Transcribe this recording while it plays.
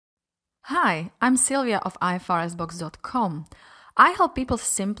Hi, I'm Sylvia of IFRSbox.com. I help people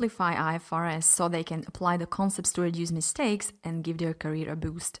simplify IFRS so they can apply the concepts to reduce mistakes and give their career a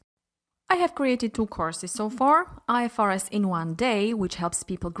boost. I have created 2 courses so far, IFRS in 1 day, which helps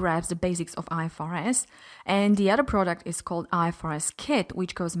people grasp the basics of IFRS, and the other product is called IFRS Kit,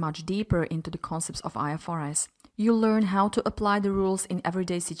 which goes much deeper into the concepts of IFRS. You'll learn how to apply the rules in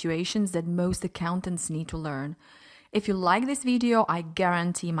everyday situations that most accountants need to learn. If you like this video, I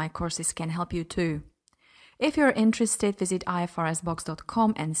guarantee my courses can help you too. If you're interested, visit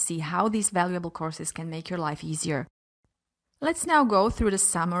ifrsbox.com and see how these valuable courses can make your life easier. Let's now go through the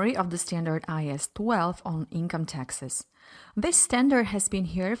summary of the standard IAS 12 on income taxes. This standard has been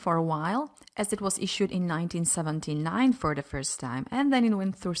here for a while, as it was issued in 1979 for the first time, and then it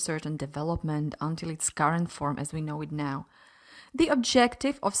went through certain development until its current form as we know it now. The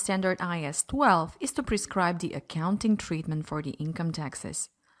objective of standard IAS 12 is to prescribe the accounting treatment for the income taxes.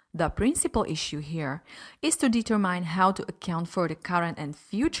 The principal issue here is to determine how to account for the current and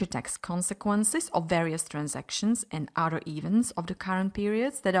future tax consequences of various transactions and other events of the current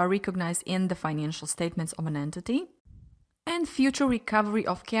periods that are recognized in the financial statements of an entity, and future recovery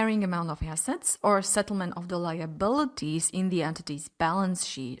of carrying amount of assets or settlement of the liabilities in the entity's balance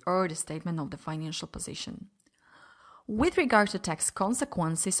sheet or the statement of the financial position. With regard to tax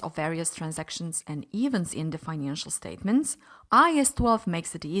consequences of various transactions and events in the financial statements, IAS 12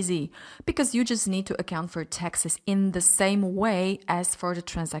 makes it easy because you just need to account for taxes in the same way as for the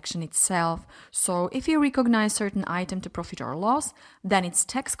transaction itself. So if you recognize certain item to profit or loss, then its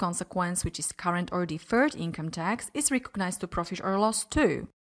tax consequence, which is current or deferred income tax, is recognized to profit or loss too.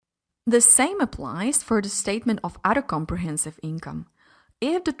 The same applies for the statement of other comprehensive income.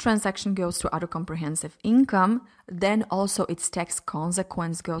 If the transaction goes to other comprehensive income, then also its tax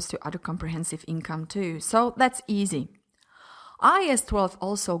consequence goes to other comprehensive income too. So that's easy. IAS 12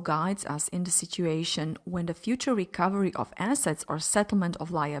 also guides us in the situation when the future recovery of assets or settlement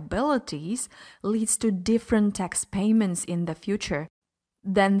of liabilities leads to different tax payments in the future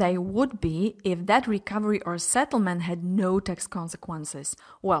than they would be if that recovery or settlement had no tax consequences.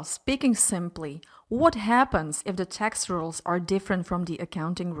 Well, speaking simply, what happens if the tax rules are different from the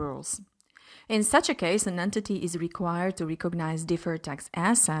accounting rules? In such a case, an entity is required to recognize deferred tax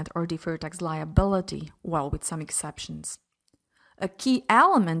asset or deferred tax liability, well, with some exceptions. A key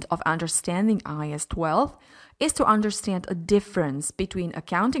element of understanding IAS 12 is to understand a difference between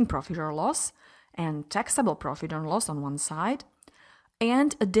accounting profit or loss and taxable profit or loss on one side,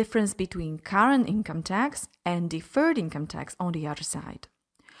 and a difference between current income tax and deferred income tax on the other side.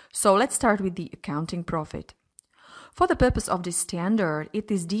 So let's start with the accounting profit. For the purpose of this standard,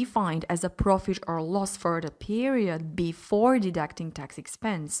 it is defined as a profit or loss for the period before deducting tax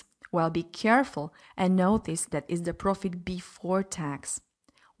expense. Well, be careful and notice that is the profit before tax.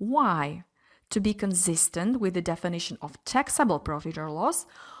 Why? To be consistent with the definition of taxable profit or loss,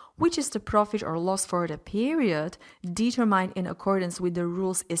 which is the profit or loss for the period determined in accordance with the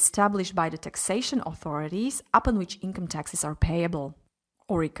rules established by the taxation authorities upon which income taxes are payable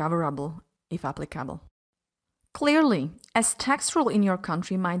or recoverable, if applicable. Clearly, as tax rule in your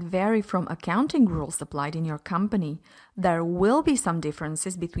country might vary from accounting rules applied in your company, there will be some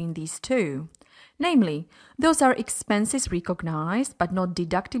differences between these two. Namely, those are expenses recognized but not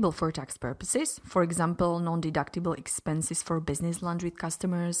deductible for tax purposes. For example, non-deductible expenses for business lunch with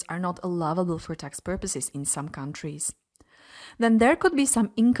customers are not allowable for tax purposes in some countries. Then there could be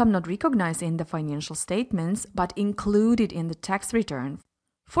some income not recognized in the financial statements but included in the tax return.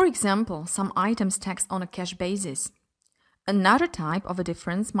 For example, some items taxed on a cash basis. Another type of a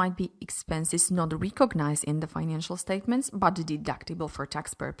difference might be expenses not recognized in the financial statements but deductible for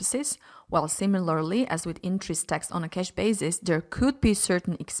tax purposes, while similarly as with interest taxed on a cash basis, there could be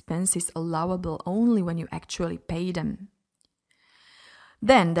certain expenses allowable only when you actually pay them.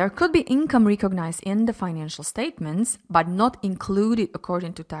 Then there could be income recognized in the financial statements but not included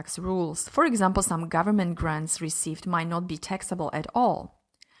according to tax rules. For example, some government grants received might not be taxable at all.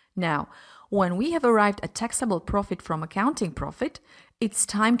 Now, when we have arrived at taxable profit from accounting profit, it's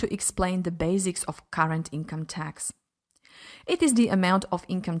time to explain the basics of current income tax. It is the amount of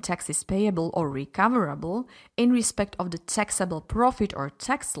income taxes payable or recoverable in respect of the taxable profit or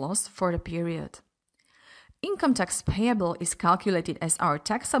tax loss for the period. Income tax payable is calculated as our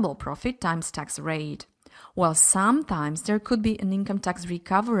taxable profit times tax rate, while sometimes there could be an income tax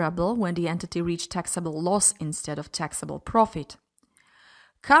recoverable when the entity reached taxable loss instead of taxable profit.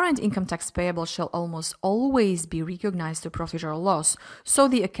 Current income tax payable shall almost always be recognized to profit or loss, so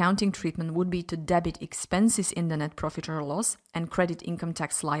the accounting treatment would be to debit expenses in the net profit or loss and credit income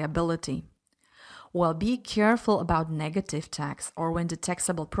tax liability. Well, be careful about negative tax or when the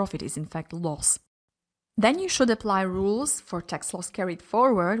taxable profit is in fact loss. Then you should apply rules for tax loss carried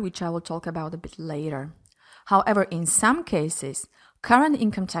forward, which I will talk about a bit later. However, in some cases, current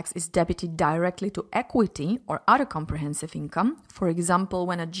income tax is debited directly to equity or other comprehensive income, for example,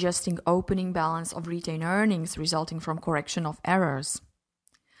 when adjusting opening balance of retained earnings resulting from correction of errors.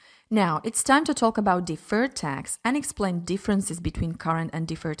 Now, it's time to talk about deferred tax and explain differences between current and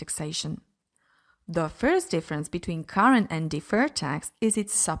deferred taxation. The first difference between current and deferred tax is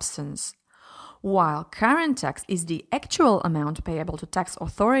its substance. While current tax is the actual amount payable to tax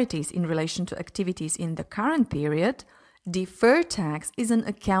authorities in relation to activities in the current period, deferred tax is an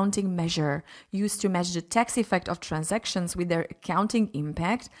accounting measure used to match the tax effect of transactions with their accounting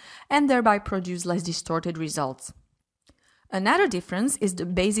impact and thereby produce less distorted results. Another difference is the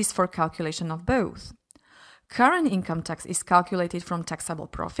basis for calculation of both. Current income tax is calculated from taxable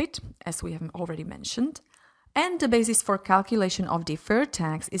profit, as we have already mentioned, and the basis for calculation of deferred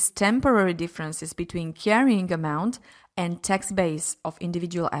tax is temporary differences between carrying amount and tax base of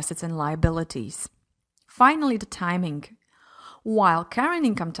individual assets and liabilities. Finally, the timing. While current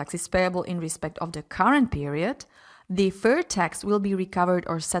income tax is payable in respect of the current period, deferred tax will be recovered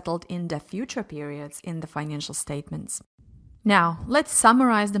or settled in the future periods in the financial statements. Now, let's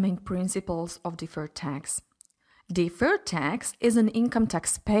summarize the main principles of deferred tax. Deferred tax is an income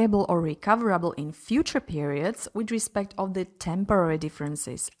tax payable or recoverable in future periods with respect of the temporary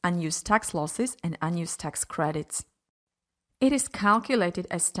differences, unused tax losses and unused tax credits. It is calculated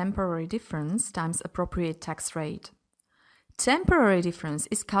as temporary difference times appropriate tax rate. Temporary difference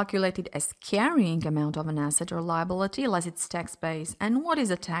is calculated as carrying amount of an asset or liability less its tax base. And what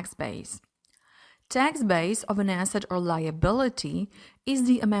is a tax base? Tax base of an asset or liability is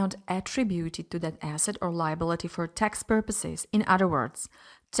the amount attributed to that asset or liability for tax purposes. In other words,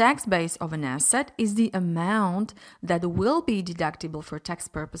 tax base of an asset is the amount that will be deductible for tax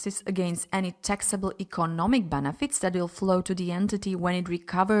purposes against any taxable economic benefits that will flow to the entity when it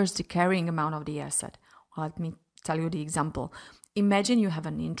recovers the carrying amount of the asset. Let me tell you the example. Imagine you have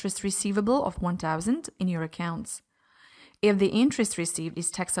an interest receivable of 1,000 in your accounts. If the interest received is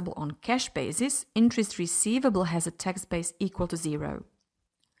taxable on cash basis, interest receivable has a tax base equal to 0.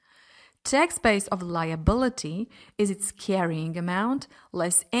 Tax base of liability is its carrying amount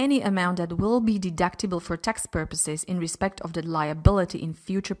less any amount that will be deductible for tax purposes in respect of the liability in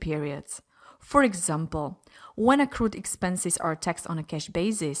future periods. For example, when accrued expenses are taxed on a cash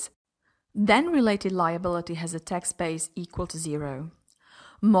basis, then related liability has a tax base equal to 0.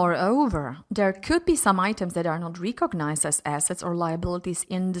 Moreover, there could be some items that are not recognized as assets or liabilities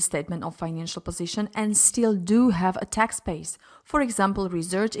in the statement of financial position and still do have a tax base. For example,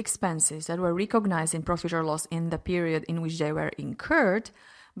 research expenses that were recognized in profit or loss in the period in which they were incurred,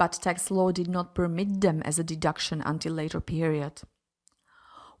 but tax law did not permit them as a deduction until later period.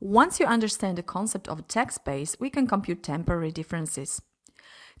 Once you understand the concept of a tax base, we can compute temporary differences.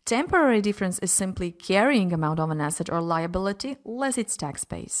 Temporary difference is simply carrying amount of an asset or liability less its tax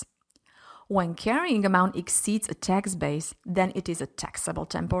base. When carrying amount exceeds a tax base, then it is a taxable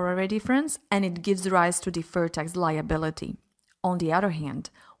temporary difference and it gives rise to deferred tax liability. On the other hand,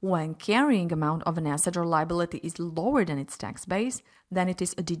 when carrying amount of an asset or liability is lower than its tax base, then it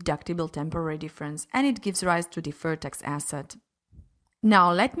is a deductible temporary difference and it gives rise to deferred tax asset.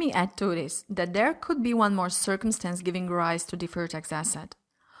 Now let me add to this that there could be one more circumstance giving rise to deferred tax asset.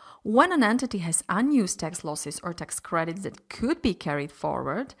 When an entity has unused tax losses or tax credits that could be carried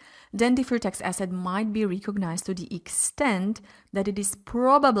forward, then deferred tax asset might be recognized to the extent that it is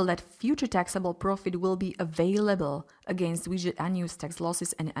probable that future taxable profit will be available against which the unused tax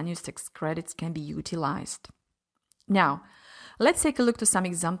losses and unused tax credits can be utilized. Now, let's take a look to some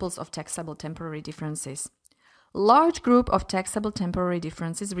examples of taxable temporary differences. Large group of taxable temporary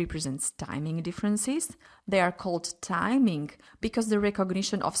differences represents timing differences. They are called timing because the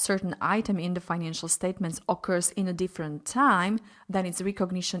recognition of certain item in the financial statements occurs in a different time than its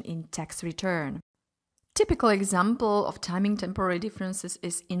recognition in tax return. Typical example of timing temporary differences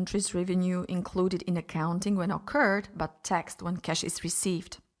is interest revenue included in accounting when occurred but taxed when cash is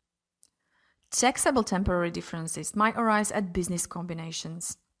received. Taxable temporary differences might arise at business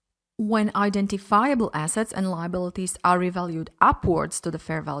combinations. When identifiable assets and liabilities are revalued upwards to the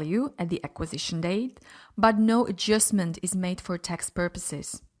fair value at the acquisition date, but no adjustment is made for tax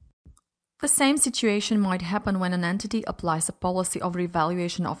purposes. The same situation might happen when an entity applies a policy of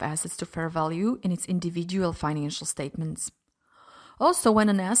revaluation of assets to fair value in its individual financial statements. Also, when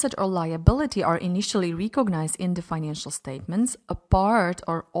an asset or liability are initially recognized in the financial statements, a part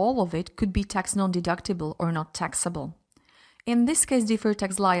or all of it could be tax non-deductible or not taxable. In this case, deferred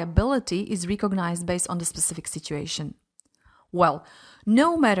tax liability is recognized based on the specific situation. Well,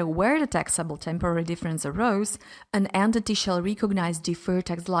 no matter where the taxable temporary difference arose, an entity shall recognize deferred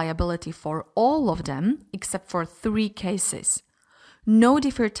tax liability for all of them except for 3 cases. No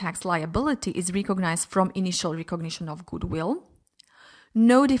deferred tax liability is recognized from initial recognition of goodwill.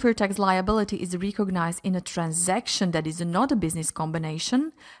 No deferred tax liability is recognized in a transaction that is not a business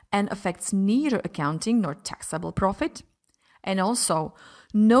combination and affects neither accounting nor taxable profit. And also,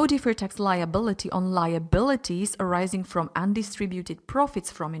 no deferred tax liability on liabilities arising from undistributed profits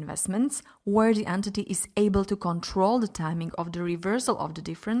from investments where the entity is able to control the timing of the reversal of the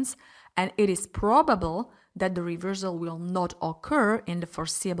difference and it is probable that the reversal will not occur in the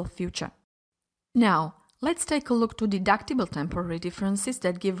foreseeable future. Now, let's take a look to deductible temporary differences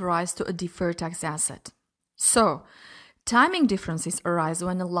that give rise to a deferred tax asset. So, timing differences arise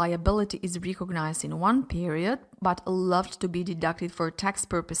when a liability is recognized in one period but allowed to be deducted for tax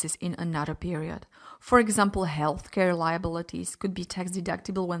purposes in another period. For example, healthcare liabilities could be tax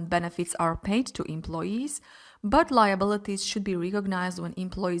deductible when benefits are paid to employees, but liabilities should be recognized when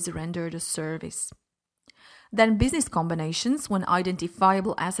employees render the service. Then business combinations, when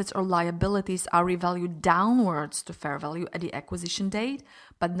identifiable assets or liabilities are revalued downwards to fair value at the acquisition date,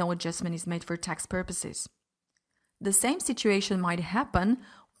 but no adjustment is made for tax purposes. The same situation might happen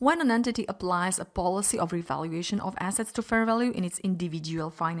when an entity applies a policy of revaluation of assets to fair value in its individual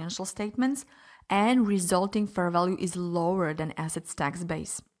financial statements and resulting fair value is lower than assets tax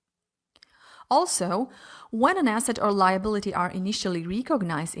base. Also, when an asset or liability are initially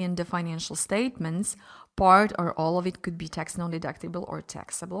recognized in the financial statements, part or all of it could be tax non-deductible or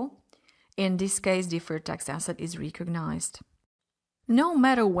taxable. In this case, deferred tax asset is recognized. No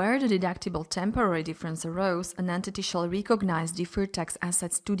matter where the deductible temporary difference arose, an entity shall recognize deferred tax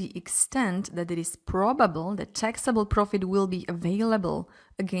assets to the extent that it is probable that taxable profit will be available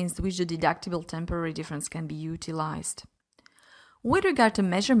against which the deductible temporary difference can be utilized. With regard to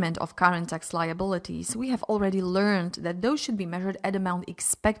measurement of current tax liabilities, we have already learned that those should be measured at amount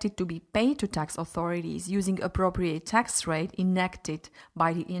expected to be paid to tax authorities using appropriate tax rate enacted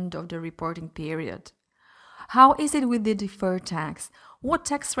by the end of the reporting period. How is it with the deferred tax? What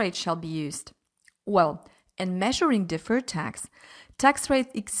tax rate shall be used? Well, in measuring deferred tax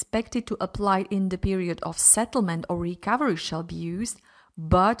rate expected to apply in the period of settlement or recovery shall be used,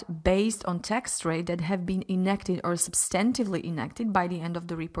 but based on tax rate that have been enacted or substantively enacted by the end of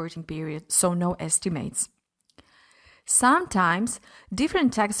the reporting period, so no estimates. Sometimes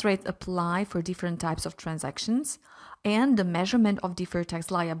different tax rates apply for different types of transactions, and the measurement of deferred tax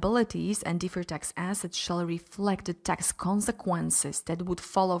liabilities and deferred tax assets shall reflect the tax consequences that would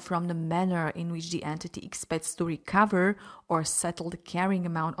follow from the manner in which the entity expects to recover or settle the carrying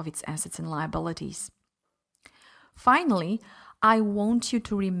amount of its assets and liabilities. Finally, I want you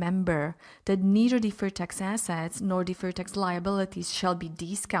to remember that neither deferred tax assets nor deferred tax liabilities shall be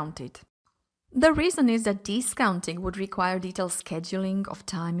discounted. The reason is that discounting would require detailed scheduling of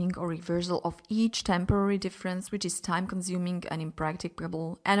timing or reversal of each temporary difference, which is time-consuming and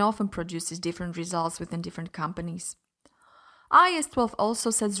impracticable and often produces different results within different companies. IAS 12 also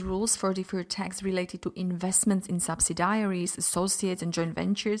sets rules for deferred tax related to investments in subsidiaries, associates, and joint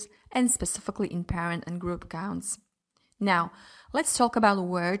ventures, and specifically in parent and group accounts. Now, let's talk about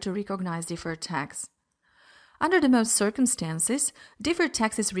where to recognize deferred tax. Under the most circumstances, deferred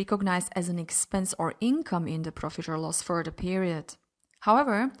tax is recognized as an expense or income in the profit or loss for the period.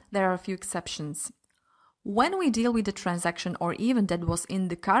 However, there are a few exceptions. When we deal with a transaction or event that was in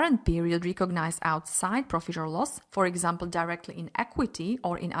the current period recognized outside profit or loss, for example directly in equity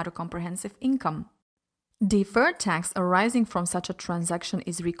or in other comprehensive income, deferred tax arising from such a transaction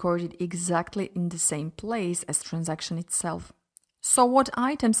is recorded exactly in the same place as transaction itself. So what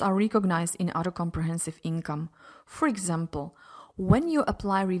items are recognized in other comprehensive income? For example, when you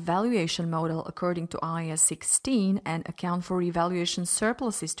apply revaluation model according to IAS 16 and account for revaluation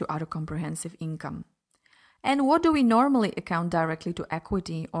surpluses to other comprehensive income. And what do we normally account directly to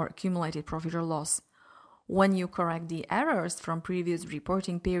equity or accumulated profit or loss? When you correct the errors from previous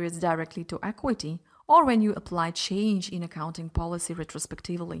reporting periods directly to equity, or when you apply change in accounting policy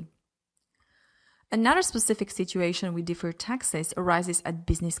retrospectively. Another specific situation with deferred taxes arises at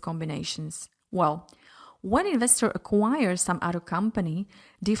business combinations. Well, when investor acquires some other company,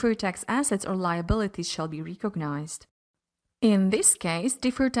 deferred tax assets or liabilities shall be recognized. In this case,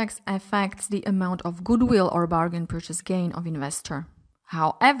 deferred tax affects the amount of goodwill or bargain purchase gain of investor.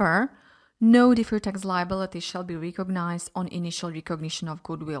 However, no deferred tax liability shall be recognized on initial recognition of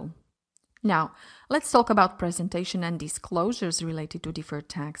goodwill. Now, let's talk about presentation and disclosures related to deferred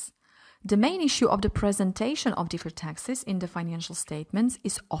tax. The main issue of the presentation of deferred taxes in the financial statements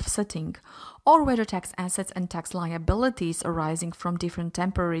is offsetting, or whether tax assets and tax liabilities arising from different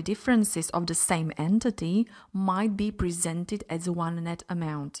temporary differences of the same entity might be presented as one net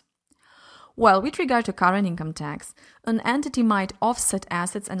amount. Well, with regard to current income tax, an entity might offset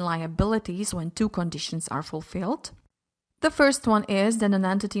assets and liabilities when two conditions are fulfilled. The first one is that an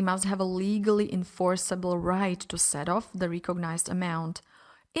entity must have a legally enforceable right to set off the recognized amount.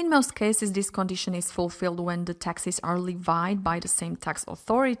 In most cases, this condition is fulfilled when the taxes are levied by the same tax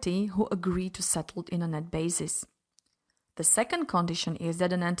authority who agree to settle in a net basis. The second condition is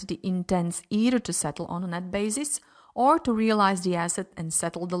that an entity intends either to settle on a net basis or to realize the asset and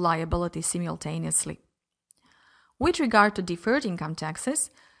settle the liability simultaneously. With regard to deferred income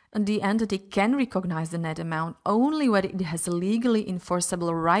taxes, the entity can recognize the net amount only when it has a legally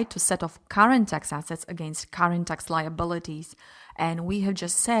enforceable right to set off current tax assets against current tax liabilities, and we have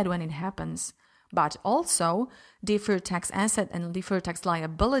just said when it happens. But also, deferred tax asset and deferred tax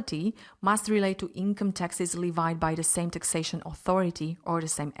liability must relate to income taxes levied by the same taxation authority or the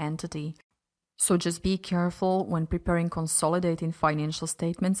same entity. So just be careful when preparing consolidating financial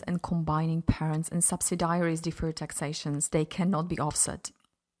statements and combining parents and subsidiaries deferred taxations. They cannot be offset.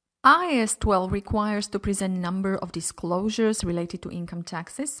 IAS 12 requires to present a number of disclosures related to income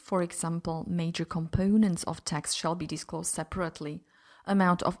taxes. For example, major components of tax shall be disclosed separately.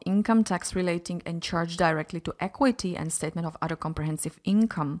 Amount of income tax relating and charged directly to equity and statement of other comprehensive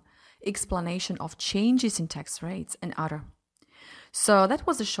income. Explanation of changes in tax rates and other. So that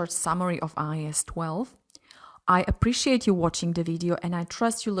was a short summary of IAS 12. I appreciate you watching the video and I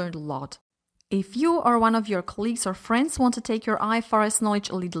trust you learned a lot. If you or one of your colleagues or friends want to take your IFRS knowledge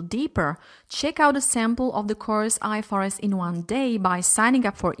a little deeper, check out a sample of the course IFRS in 1 day by signing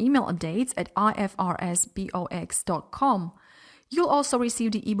up for email updates at ifrsbox.com. You'll also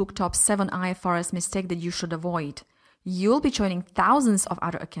receive the ebook Top 7 IFRS Mistakes That You Should Avoid. You'll be joining thousands of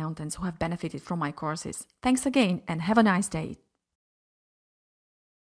other accountants who have benefited from my courses. Thanks again and have a nice day.